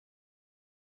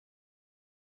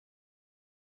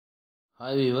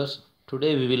Hi viewers,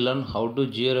 today we will learn how to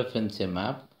georeference a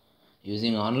map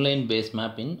using online base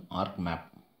map in ArcMap.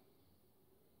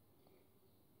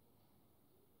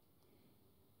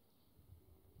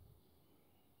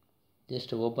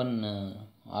 Just open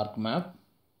ArcMap,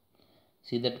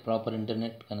 see that proper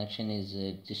internet connection is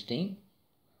existing.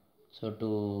 So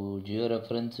to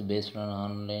georeference based on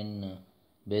online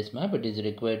base map, it is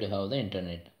required to have the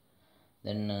internet.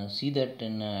 Then see that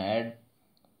in add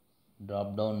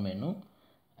drop down menu,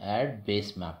 add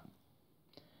base map.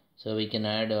 So we can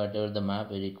add whatever the map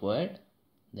we required.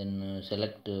 Then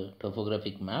select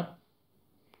topographic map.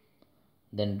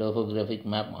 Then topographic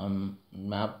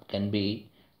map can be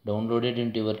downloaded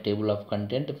into your table of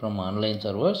content from online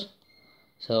servers.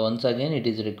 So once again it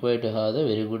is required to have the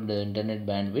very good internet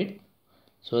bandwidth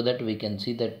so that we can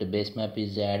see that the base map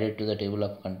is added to the table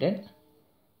of content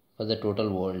for the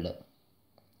total world.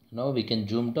 Now we can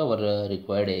zoom to our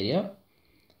required area.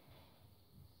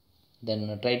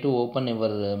 Then try to open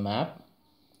your map.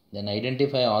 Then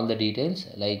identify all the details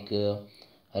like a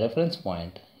reference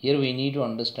point. Here we need to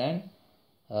understand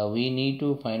we need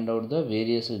to find out the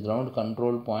various ground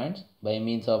control points by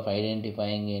means of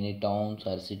identifying any towns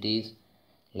or cities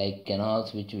like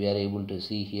canals which we are able to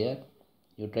see here.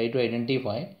 You try to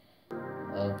identify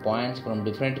points from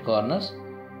different corners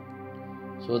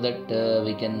so that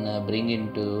we can bring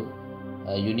into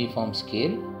a uniform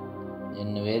scale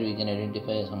in where we can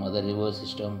identify some other river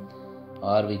system,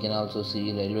 or we can also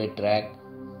see railway track.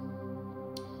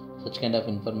 Such kind of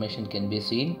information can be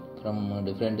seen from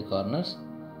different corners.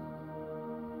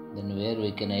 Then where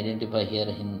we can identify here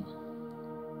in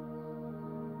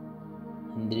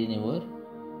Indri River.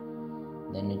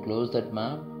 Then you close that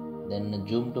map. Then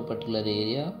zoom to particular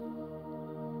area.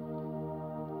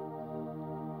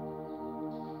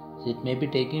 So it may be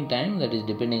taking time, that is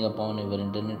depending upon your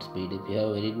internet speed. If you have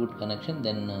very good connection,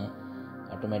 then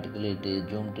automatically it is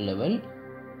zoomed to level.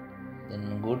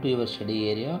 Then go to your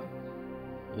study area.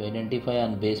 You identify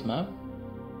on base map,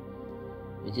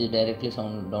 which is directly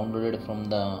downloaded from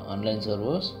the online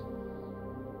servers.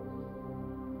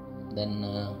 Then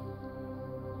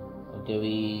okay,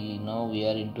 we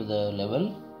are into the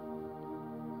level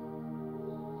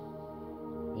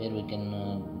where we can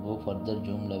go further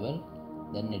zoom level.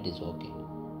 Then it is okay.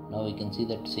 Now we can see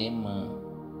that same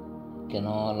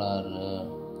canal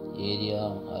or area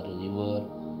or river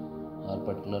or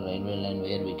particular railway line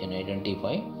where we can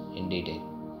identify in detail.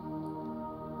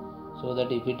 So that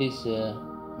if it is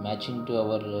matching to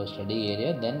our study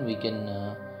area, then we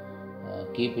can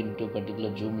keep into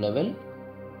particular zoom level.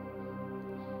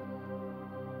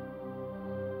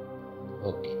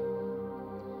 Okay.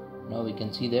 Now we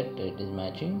can see that it is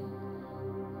matching.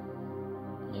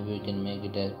 Maybe we can make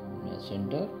it as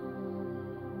center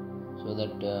so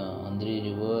that Andhri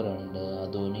River and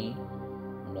Adoni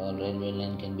and all railway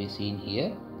line can be seen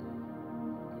here.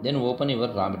 Then open your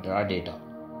raw data,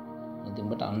 nothing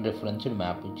but unreferenced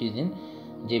map, which is in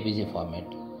JPG format.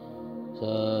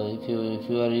 So if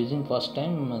you are using first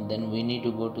time, then we need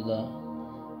to go to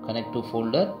the connect to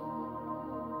folder.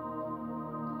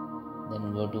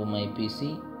 Then go to my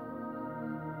PC.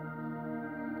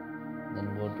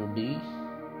 Then go to D.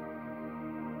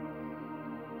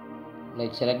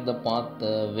 Like select the path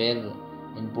where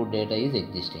input data is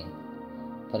existing.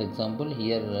 For example,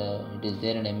 here it is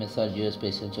there in MSR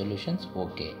Geospatial Solutions.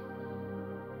 Okay.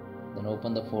 Then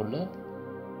open the folder.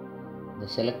 Then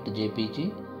select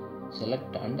JPG.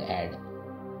 Select and add.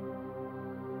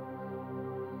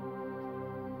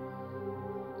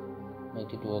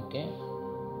 Make it okay.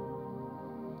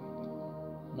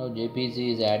 Now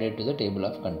JPG is added to the table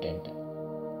of content.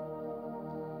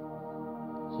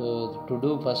 So to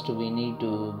do, first we need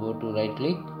to go to right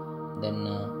click, then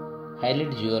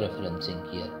highlight Geo-referencing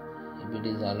here. If it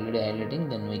is already highlighting,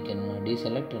 then we can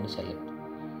deselect and select.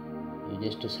 You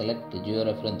just select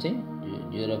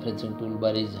Geo-referencing. Geo-referencing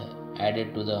toolbar is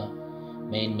added to the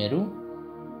main menu.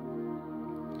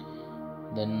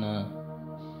 Then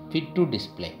fit to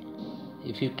display.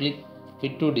 If you click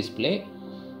fit to display,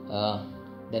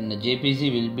 then the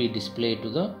JPG will be displayed to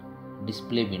the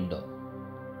display window.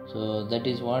 So that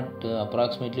is what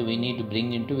approximately we need to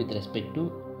bring into with respect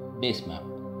to base map.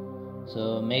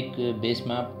 So make base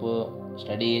map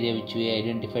study area which we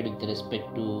identified with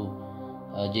respect to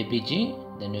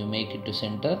JPG. Then we make it to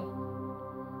center.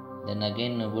 Then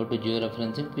again go to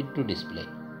georeferencing fit to display.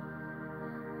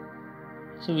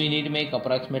 So we need to make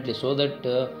approximately so that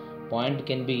point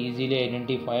can be easily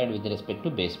identified with respect to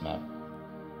base map.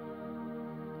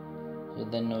 So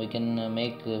then we can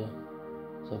make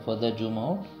so further zoom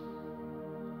out.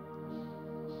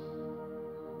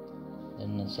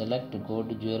 Then select go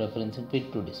to georeferencing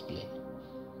fit to display.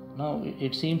 Now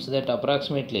it seems that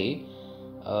approximately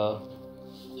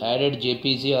added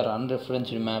JPG or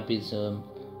unreferenced map is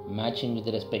matching with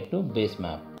respect to base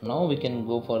map. Now we can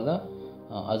go for the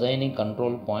assigning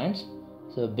control points.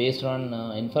 So based on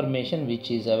information which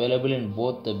is available in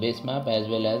both the base map as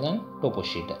well as on topo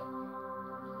sheet.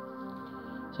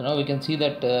 So now we can see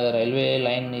that railway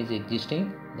line is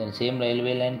existing. Then same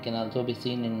railway line can also be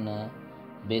seen in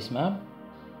base map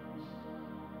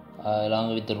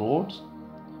along with the roads.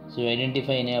 So you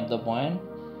identify any of the point,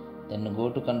 then go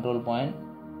to control point,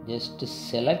 just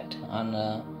select on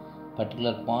a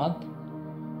particular path.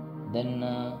 Then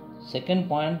second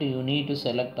point you need to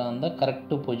select on the correct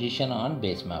position on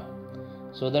base map,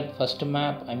 so that first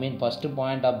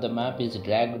point of the map is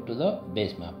dragged to the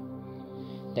base map.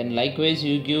 Then likewise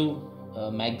you give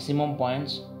maximum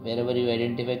points wherever you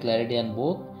identify clarity on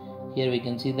both. Here we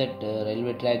can see that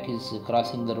railway track is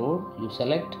crossing the road, you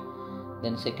select.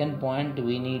 Then second point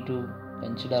we need to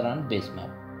consider on base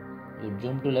map, you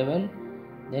zoom to level,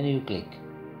 then you click.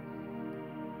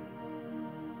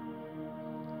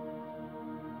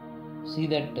 See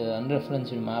that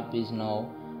unreferenced map is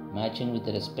now matching with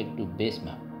respect to base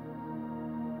map.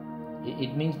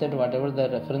 It means that whatever the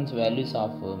reference values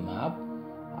of map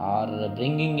are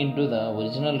bringing into the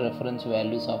original reference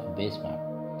values of base map.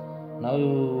 Now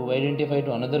you identify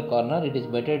to another corner, it is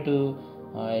better to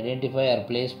identify or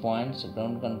place points,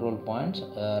 ground control points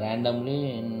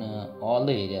randomly in all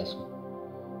the areas.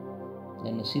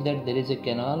 Then see that there is a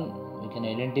canal, we can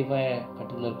identify a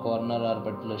particular corner or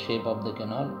particular shape of the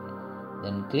canal,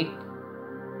 then click.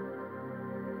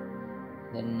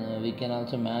 Then we can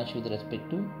also match with respect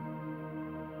to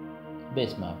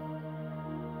base map.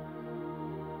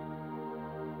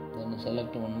 Then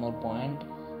select one more point,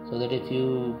 so that if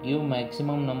you give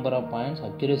maximum number of points,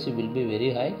 accuracy will be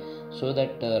very high, so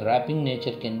that wrapping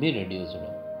nature can be reduced.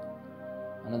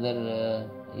 Another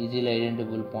easily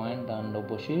identifiable point on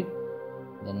topo sheet,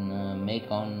 then make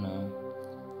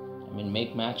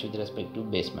match with respect to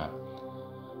base map.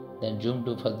 Then zoom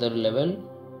to further level,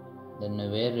 then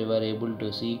where you are able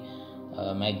to see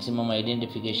maximum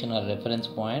identification or reference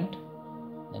point,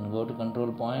 then go to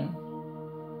control point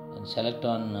and select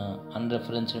on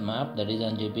unreferenced map, that is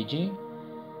on JPG.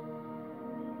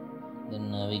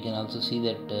 Then we can also see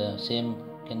that same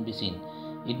can be seen.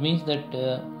 It means that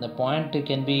the point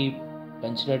can be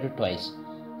considered twice.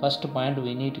 First point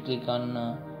we need to click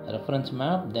on reference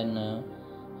map, then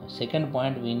second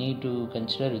point we need to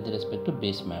consider with respect to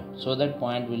base map, so that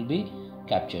point will be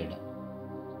captured.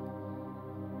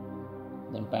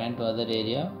 Then pan to other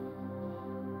area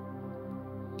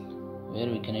where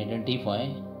we can identify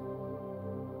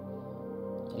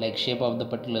like shape of the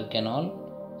particular canal.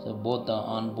 So both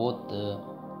on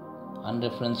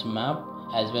unreferenced map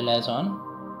as well as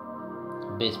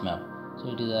on base map. So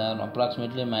it is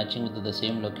approximately matching with the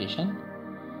same location.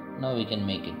 Now we can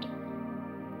make it.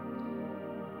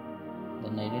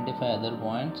 Then identify other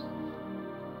points.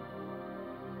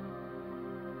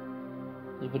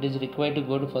 If it is required to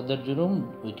go to further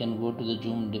zoom, we can go to the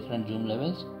different zoom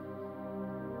levels.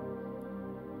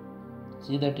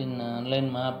 See that in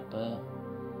online map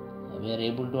we are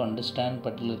able to understand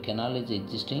particular canal is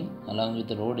existing along with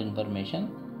the road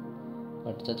information,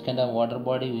 but such kind of water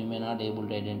body we may not able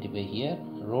to identify here.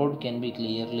 Road can be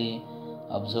clearly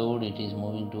observed, it is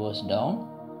moving towards down.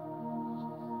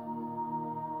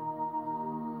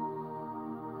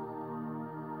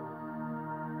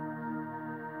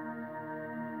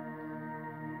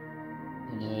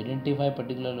 Then you identify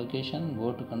particular location,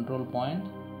 go to control point,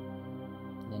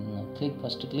 then click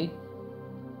first click,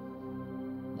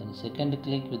 then second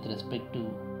click with respect to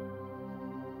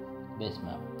base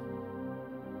map.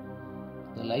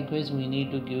 So likewise we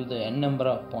need to give the n number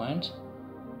of points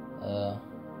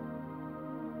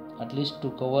at least to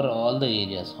cover all the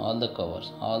areas, all the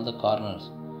covers, all the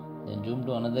corners. Then zoom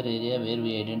to another area where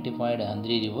we identified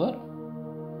Andhri river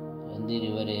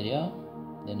area.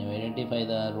 Then you identify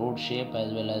the road shape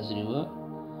as well as river,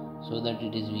 so that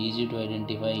it is easy to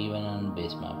identify even on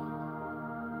base map.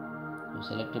 You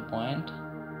select a point.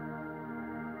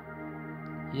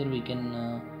 Here we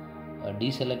can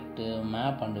deselect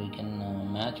map and we can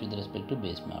match with respect to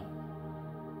base map.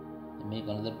 Make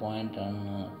another point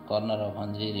on corner of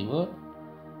Andhri river,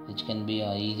 which can be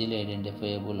easily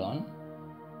identifiable on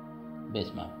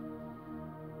base map.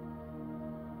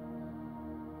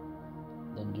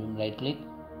 Then zoom right click,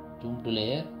 zoom to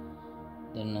layer,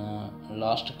 then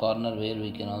last corner where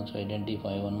we can also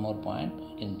identify one more point,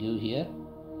 we can give here.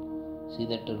 See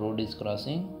that the road is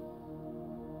crossing,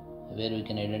 where we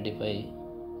can identify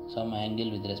some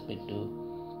angle with respect to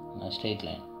straight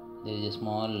line. There is a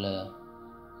small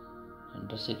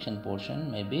intersection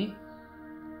portion, maybe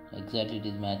exactly it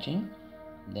is matching,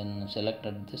 then select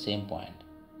at the same point.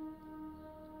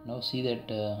 Now see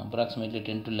that approximately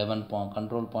 10 to 11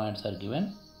 control points are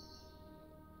given.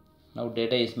 Now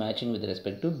data is matching with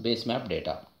respect to base map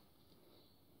data.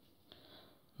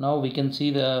 Now we can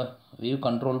see the view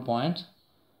control points.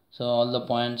 So all the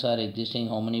points are existing.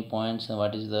 How many points?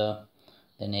 What is the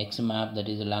then X map, that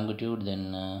is the longitude,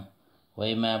 then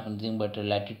Y map, nothing but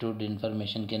latitude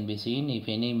information can be seen. If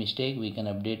any mistake, we can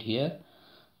update here.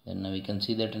 Then we can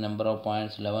see that number of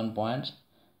points, 11 points.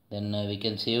 Then we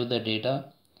can save the data.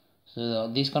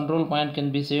 So this control point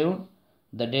can be saved.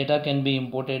 The data can be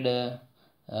imported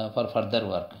for further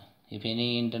work. If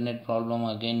any internet problem,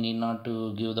 again need not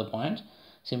to give the points.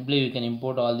 Simply we can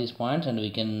import all these points and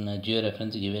we can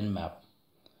georeference given map.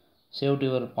 Save to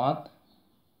your path.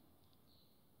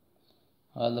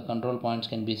 All the control points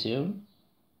can be saved.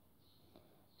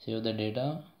 Save the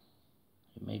data.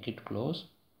 Make it close.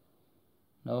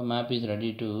 Now map is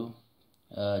ready to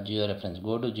georeference.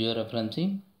 Go to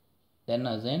georeferencing. Then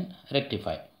assign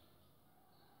rectify.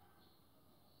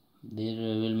 There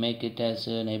we will make it as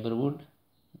a neighborhood,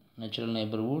 natural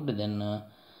neighborhood. Then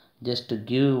just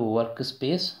give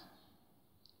workspace.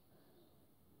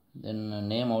 Then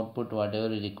name, output,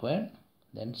 whatever is required.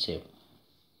 Then save.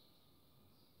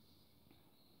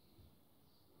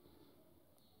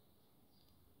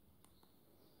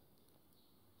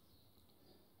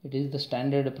 It is the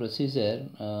standard procedure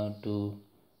to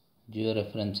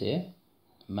georeference a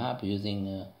map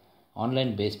using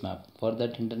online base map. For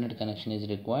that, internet connection is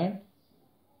required.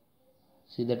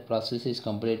 See that process is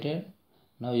completed.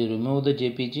 Now you remove the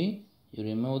JPG.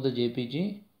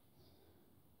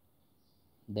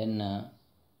 Then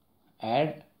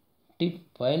add tip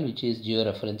file, which is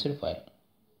georeferenced file.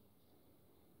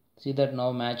 See that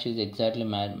now match is exactly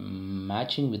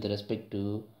matching with respect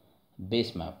to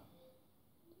base map.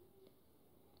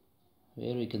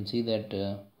 Where we can see that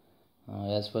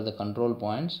as per the control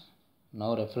points,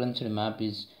 now referenced map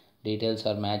is details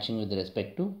are matching with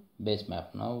respect to base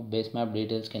map. Now base map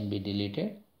details can be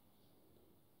deleted.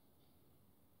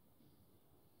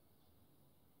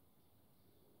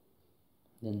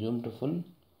 Then zoom to full.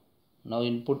 Now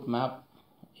input map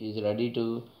is ready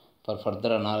for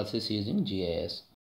further analysis using GIS.